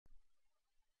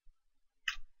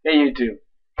Hey YouTube,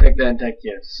 Tech Dan Tech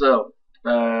here.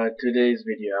 Today's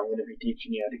video I'm going to be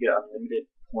teaching you how to get unlimited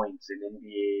points in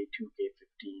NBA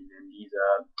 2K15, and these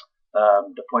are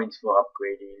the points for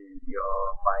upgrading your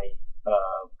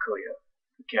MyCareer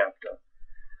character.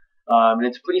 And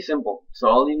it's pretty simple. So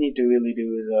all you need to really do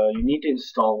is you need to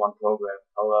install one program.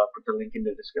 I'll put the link in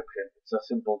the description. It's a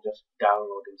simple, just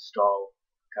download, install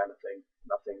kind of thing.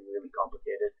 Nothing really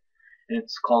complicated, and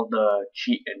it's called the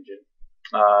Cheat Engine.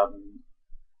 Um,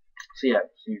 so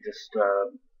you just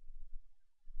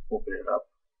open it up,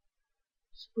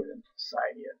 just put it to the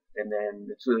side here, and then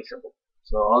it's really simple.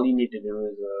 So all you need to do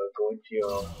is go into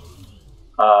your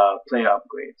player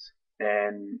upgrades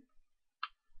and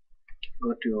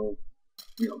go to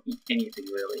anything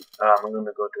really. I'm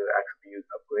gonna go to attribute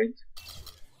upgrades,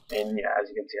 and yeah, as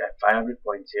you can see, I have 500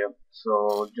 points here.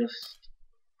 So just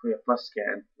for your first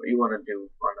scan, what you want to do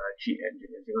on a cheat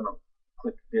engine is you're gonna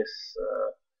click this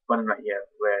button right here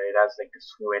where it has like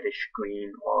this reddish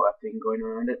green aura thing going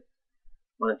around it.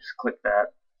 I'm gonna just click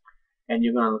that, and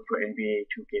you're gonna look for NBA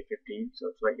 2K15. So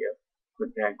it's right here.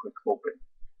 Click that and click open.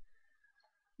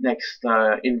 Next,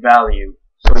 in value.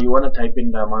 So you want to type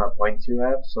in the amount of points you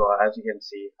have. So as you can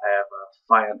see, I have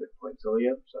 500 points over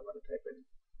here. So I'm gonna type in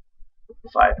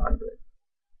 500.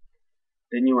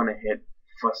 Then you want to hit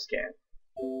first scan,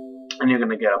 and you're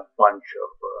gonna get a bunch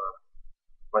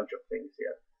of things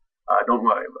here. Don't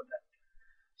worry about that.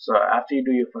 So after you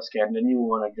do your first scan, then you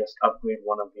want to just upgrade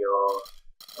one of your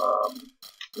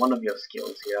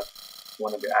skills here,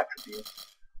 one of your attributes.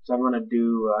 So I'm gonna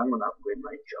upgrade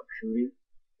my jump shooting,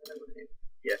 and I'm gonna hit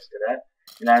yes to that.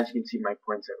 And as you can see, my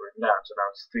points have written down. So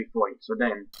now it's 340. So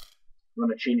then I'm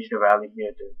gonna change the value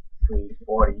here to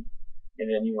 340, and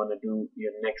then you want to do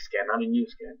your next scan, not a new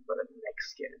scan, but a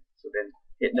next scan. So then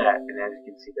hit that, and as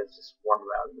you can see, there's just one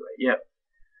value right here.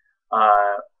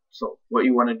 So what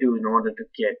you want to do in order to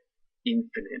get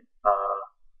infinite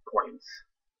points,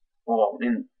 or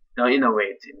in a way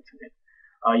it's infinite,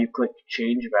 you click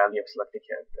change value of selected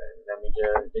character,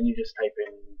 and then you just type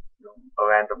in a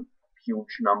random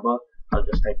huge number. I'll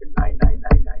just type in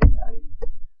 99999,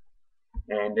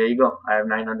 and there you go. I have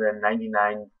 999,999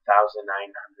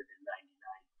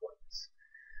 points,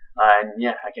 and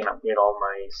yeah, I can upgrade all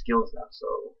my skills now.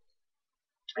 So,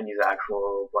 and these are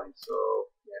actual points. So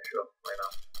yeah, sure, why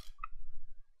not?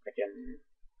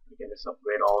 You can just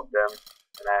upgrade all of them,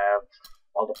 and I have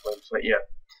all the points right here.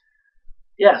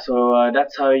 Yeah, so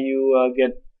that's how you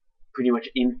get pretty much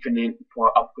infinite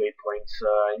for upgrade points.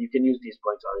 You can use these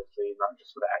points obviously not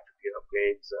just for the attribute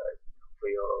upgrades, for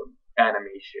your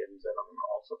animations and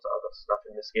all sorts of other stuff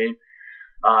in this game.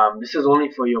 This is only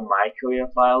for your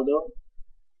MyCareer file though,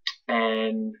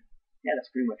 and yeah, that's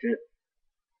pretty much it.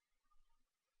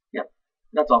 Yeah,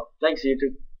 that's all. Thanks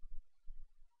YouTube.